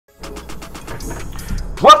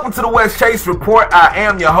Welcome to the Wes Chase Report. I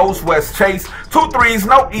am your host, Wes Chase. 2 3s,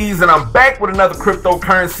 no E's, and I'm back with another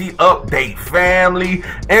cryptocurrency update, family.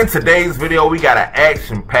 In today's video, we got an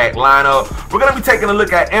action-packed lineup. We're going to be taking a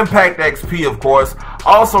look at ImpactXP, of course.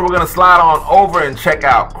 Also, we're going to slide on over and check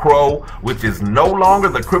out CRO, which is no longer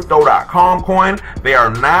the Crypto.com coin. They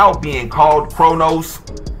are now being called Cronos.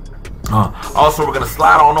 Also, we're going to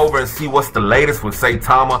slide on over and see what's the latest with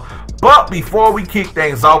Saitama. But before we kick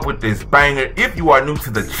things off with this banger, if you are new to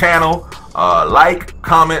the channel, like,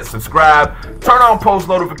 comment, subscribe, turn on post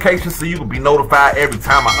notifications so you can be notified every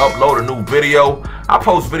time I upload a new video. I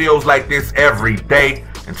post videos like this every day,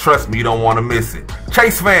 and trust me, you don't want to miss it.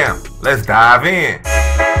 Chase fam, let's dive in.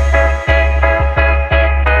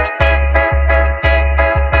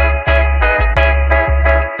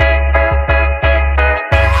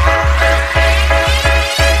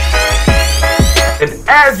 And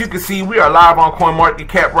as you can see, we are live on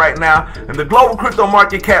CoinMarketCap right now, and the global crypto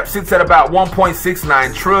market cap sits at about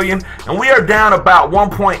 1.69 trillion, and we are down about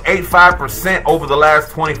 1.85% over the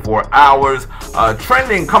last 24 hours.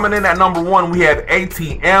 Trending, coming in at number 1, we have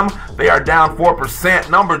ATM. They are down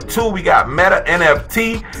 4%. Number 2, we got Meta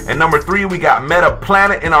NFT, and number 3, we got Meta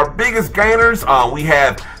Planet. And our biggest gainers, we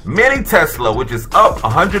have Mini Tesla, which is up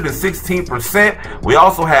 116%. We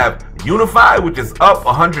also have Unify, which is up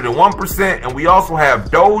 101%, and we also have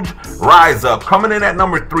Doge Rise Up coming in at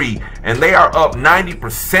number 3, and they are up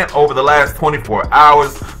 90% over the last 24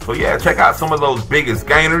 hours. So yeah, check out some of those biggest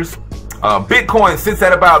gainers. Bitcoin sits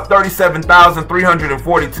at about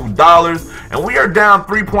 $37,342, and we are down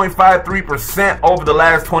 3.53% over the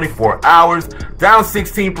last 24 hours, down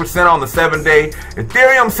 16% on the 7-day.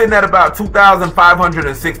 Ethereum sitting at about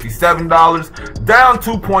 $2,567, down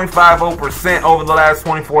 2.50% over the last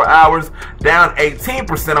 24 hours, down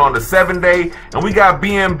 18% on the 7-day. And we got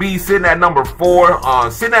BNB sitting at number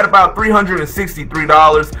 4, sitting at about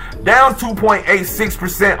 $363, down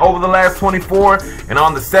 2.86% over the last 24, and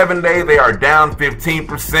on the 7-day they are down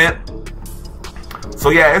 15%. So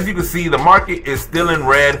yeah, as you can see, the market is still in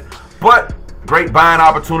red, but great buying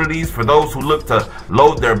opportunities for those who look to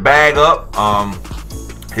load their bag up.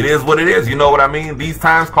 It is what it is, you know what I mean? These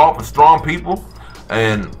times call for strong people,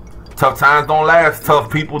 and tough times don't last,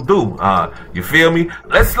 tough people do. You feel me?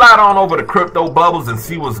 Let's slide on over to Crypto Bubbles and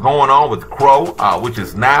see what's going on with CRO, which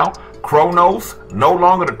is now Cronos, no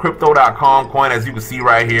longer the Crypto.com coin. As you can see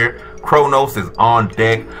right here, Cronos is on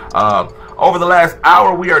deck. Over the last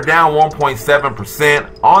hour, we are down 1.7%.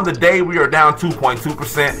 On the day, we are down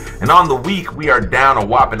 2.2%. And on the week, we are down a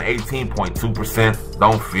whopping 18.2%.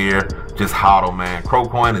 Don't fear, just hodl, man. CRO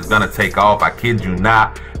coin is going to take off. I kid you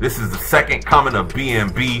not. This is the second coming of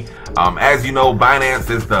BNB. As you know, Binance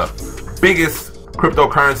is the biggest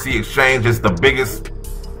cryptocurrency exchange. It's the biggest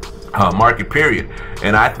market period.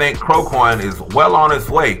 And I think CRO coin is well on its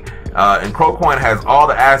way. And CRO coin has all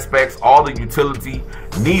the aspects, all the utility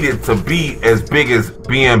needed to be as big as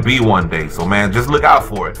BNB one day. So man, just look out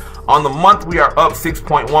for it. On the month, we are up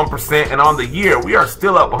 6.1%, and on the year, we are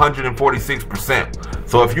still up 146%.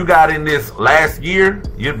 So if you got in this last year,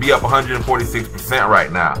 you'd be up 146%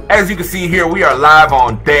 right now. As you can see here, we are live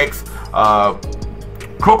on DEX.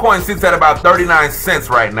 CRO coin sits at about 39 cents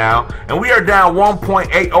right now, and we are down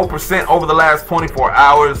 1.80% over the last 24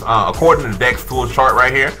 hours, according to the DEX tools chart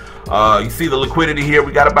right here. You see the liquidity here.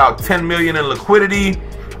 We got about 10 million in liquidity,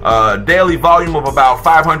 daily volume of about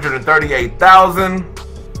 538,000.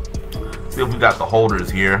 See if we got the holders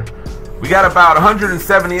here. We got about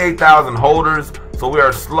 178,000 holders, so we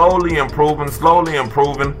are slowly improving, what's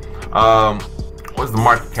the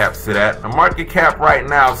market cap sit at? The market cap right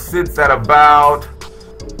now sits at about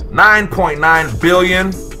 9.9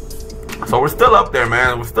 billion. So we're still up there,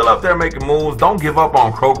 man. We're still up there making moves. Don't give up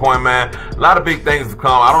on CRO coin, man. A lot of big things to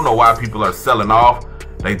come. I don't know why people are selling off.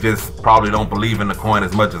 They just probably don't believe in the coin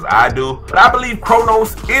as much as I do. But I believe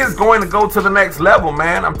Cronos is going to go to the next level,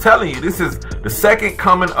 man. I'm telling you, this is the second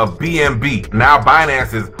coming of BNB. Now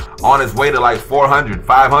Binance is on its way to like 400,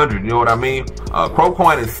 500, you know what I mean? CRO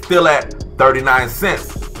coin is still at 39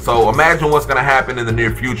 cents. So imagine what's going to happen in the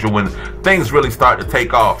near future when things really start to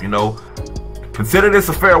take off, you know? Consider this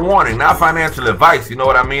a fair warning, not financial advice, you know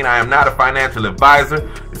what I mean? I am not a financial advisor.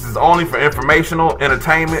 This is only for informational,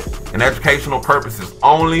 entertainment, and educational purposes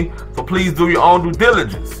only. So please do your own due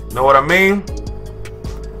diligence, you know what I mean?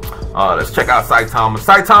 Let's check out Saitama.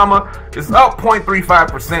 Saitama is up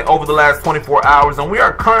 0.35% over the last 24 hours, and we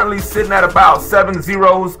are currently sitting at about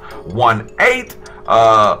 7018.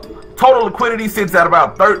 Total liquidity sits at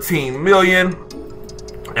about 13 million.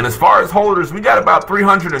 And as far as holders, we got about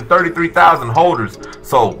 333,000 holders.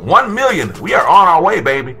 So 1 million, we are on our way,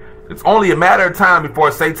 baby. It's only a matter of time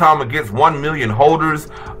before Saitama gets 1 million holders.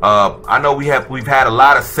 I know we've had a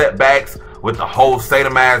lot of setbacks with the whole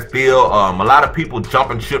Saitama deal. A lot of people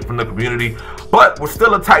jumping ship from the community, but we're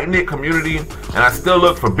still a tight-knit community, and I still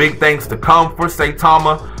look for big things to come for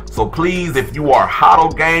Saitama. So please, if you are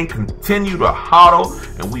HODL gang, continue to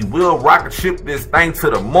HODL, and we will rocket ship this thing to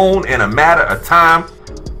the moon in a matter of time.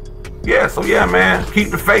 Yeah, so yeah, man, keep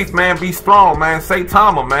the faith, man. Be strong, man.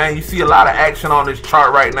 Saitama, man. You see a lot of action on this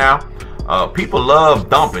chart right now. People love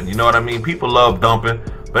dumping, you know what I mean? People love dumping,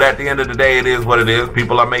 but at the end of the day, it is what it is.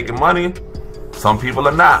 People are making money. Some people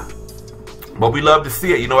are not. But we love to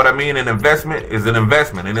see it, you know what I mean? An investment is an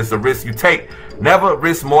investment, and it's a risk you take. Never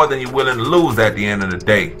risk more than you're willing to lose at the end of the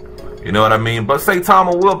day. You know what I mean? But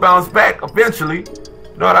Saitama will bounce back eventually.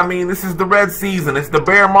 You know what I mean? This is the red season. It's the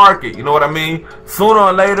bear market. You know what I mean? Sooner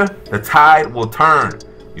or later, the tide will turn.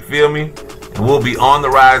 You feel me? And we'll be on the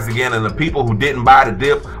rise again. And the people who didn't buy the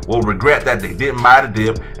dip will regret that they didn't buy the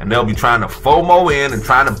dip. And they'll be trying to FOMO in and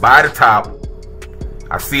trying to buy the top.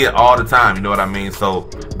 I see it all the time, you know what I mean? So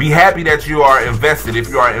be happy that you are invested, if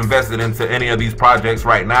you are invested into any of these projects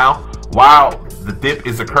right now while the dip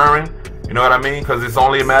is occurring, you know what I mean? Because it's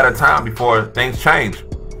only a matter of time before things change.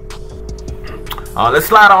 Let's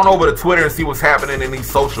slide on over to Twitter and see what's happening in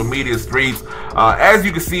these social media streets. As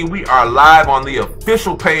you can see, we are live on the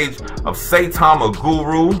official page of Saitama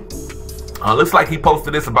Guru. Looks like he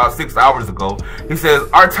posted this about 6 hours ago. He says,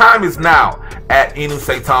 "Our time is now at Inu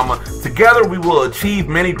Saitama. Together we will achieve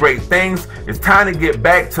many great things. It's time to get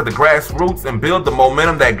back to the grassroots and build the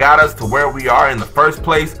momentum that got us to where we are in the first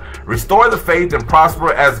place. Restore the faith and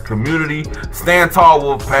prosper as a community. Stand tall,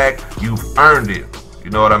 Wolfpack. You've earned it." You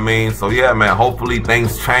know what I mean? So yeah, man, hopefully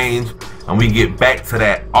things change and we get back to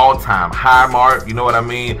that all-time high mark. You know what I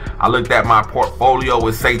mean? I looked at my portfolio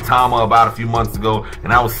with Saitama about a few months ago,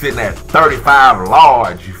 and I was sitting at 35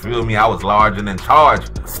 large. You feel me? I was large and in charge.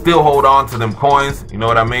 Still hold on to them coins. You know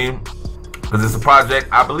what I mean? Because it's a project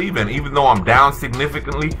I believe in. Even though I'm down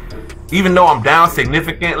significantly,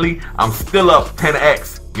 I'm still up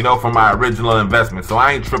 10x. You know, from my original investment. So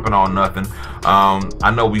I ain't tripping on nothing.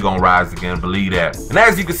 I know we gonna rise again, believe that. And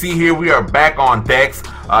as you can see here, we are back on DEX.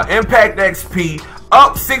 ImpactXP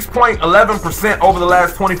up 6.11% over the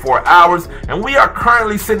last 24 hours. And we are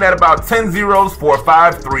currently sitting at about 10 zeros for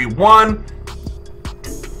 531.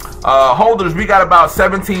 Holders, we got about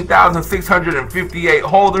 17,658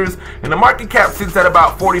 holders. And the market cap sits at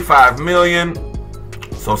about 45 million.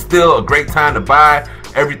 So still a great time to buy.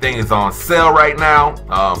 Everything is on sale right now.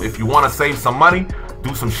 If you want to save some money,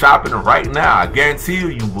 do some shopping right now. I guarantee you,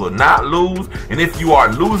 you will not lose. And if you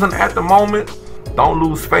are losing at the moment, don't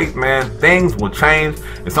lose faith, man. Things will change.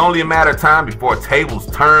 It's only a matter of time before tables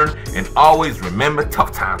turn. And always remember,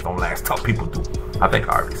 tough times don't last. Tough people do. I think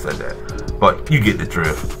I already said that. But you get the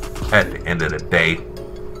drift at the end of the day.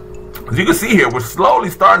 As you can see here, we're slowly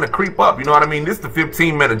starting to creep up. You know what I mean? This is the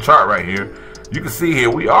 15-minute chart right here. You can see here,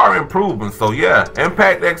 we are improving. So yeah,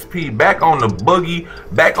 ImpactXP back on the boogie,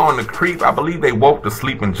 back on the creep. I believe they woke the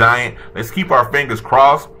sleeping giant. Let's keep our fingers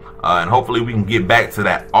crossed. And hopefully we can get back to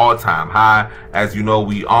that all-time high. As you know,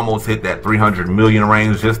 we almost hit that 300 million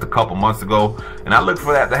range just a couple months ago. And I look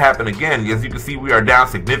for that to happen again. As you can see, we are down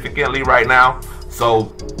significantly right now.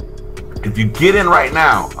 So if you get in right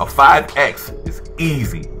now, a 5X is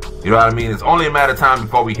easy. You know what I mean? It's only a matter of time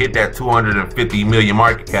before we hit that 250 million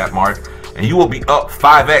market cap mark. And you will be up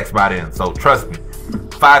 5X by then. So trust me,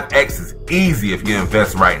 5X is easy if you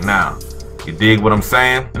invest right now. You dig what I'm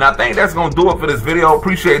saying? And I think that's gonna do it for this video.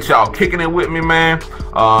 Appreciate y'all kicking it with me, man.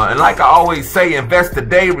 And like I always say, invest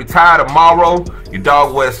today, retire tomorrow. Your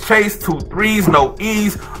dog West Chase, 2 3s, no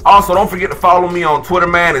E's. Also, don't forget to follow me on Twitter,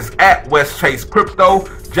 man. It's at West Chase Crypto.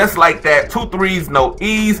 Just like that, 2 3s, no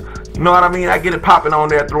E's. You know what I mean? I get it popping on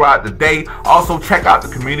there throughout the day. Also, check out the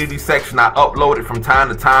community section. I upload it from time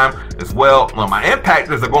to time as well. My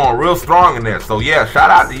impactors are going real strong in there. So, yeah, shout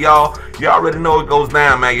out to y'all. You already know it goes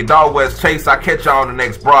down, man. Your dog West Chase. I'll catch y'all on the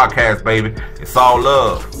next broadcast, baby. It's all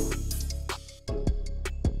love.